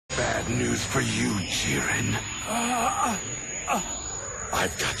Bad news for you, Jiren.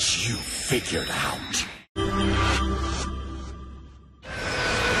 I've got you figured out.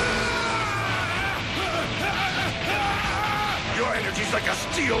 Your energy's like a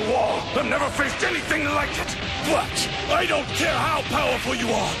steel wall. I've never faced anything like it. But I don't care how powerful you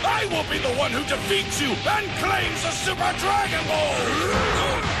are. I will be the one who defeats you and claims the Super Dragon Ball.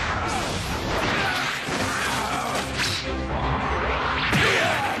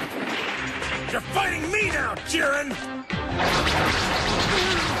 You're fighting me now, Jiren!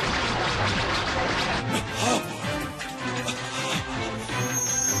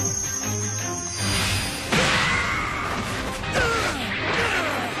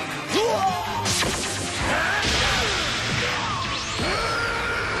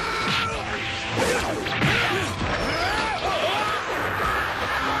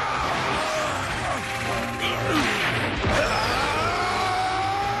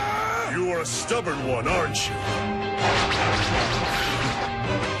 A stubborn one, aren't you?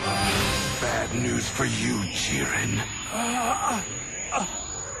 Bad news for you, Jiren.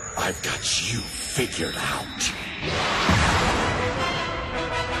 I've got you figured out.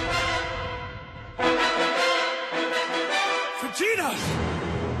 Vegeta!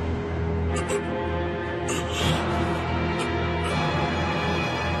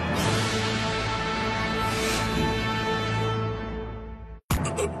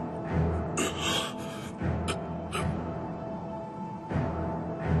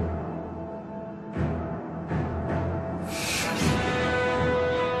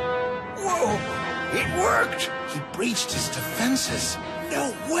 It worked! He breached his defenses.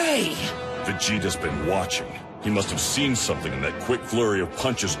 No way! Vegeta's been watching. He must have seen something in that quick flurry of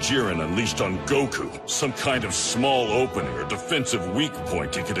punches Jiren unleashed on Goku. Some kind of small opening or defensive weak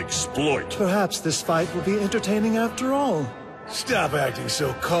point he could exploit. Perhaps this fight will be entertaining after all. Stop acting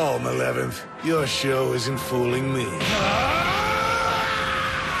so calm, 11th. Your show isn't fooling me.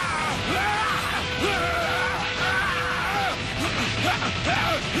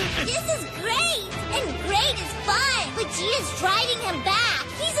 This is great! And great is fun! Vegeta's driving him back!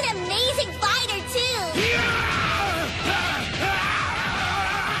 He's an amazing fighter, too!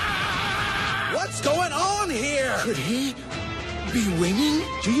 What's going on here? Could he be winning?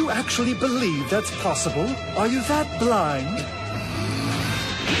 Do you actually believe that's possible? Are you that blind?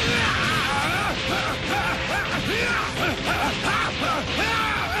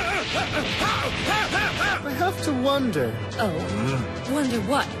 I have to wonder. Oh, wonder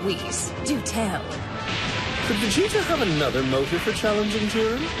what, Whis? Do tell. Could Vegeta have another motive for challenging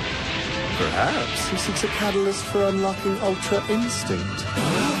Jiren? Perhaps he seeks a catalyst for unlocking Ultra Instinct.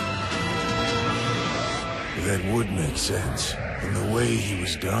 That would make sense. And the way he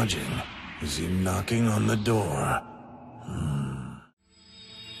was dodging. Was he knocking on the door?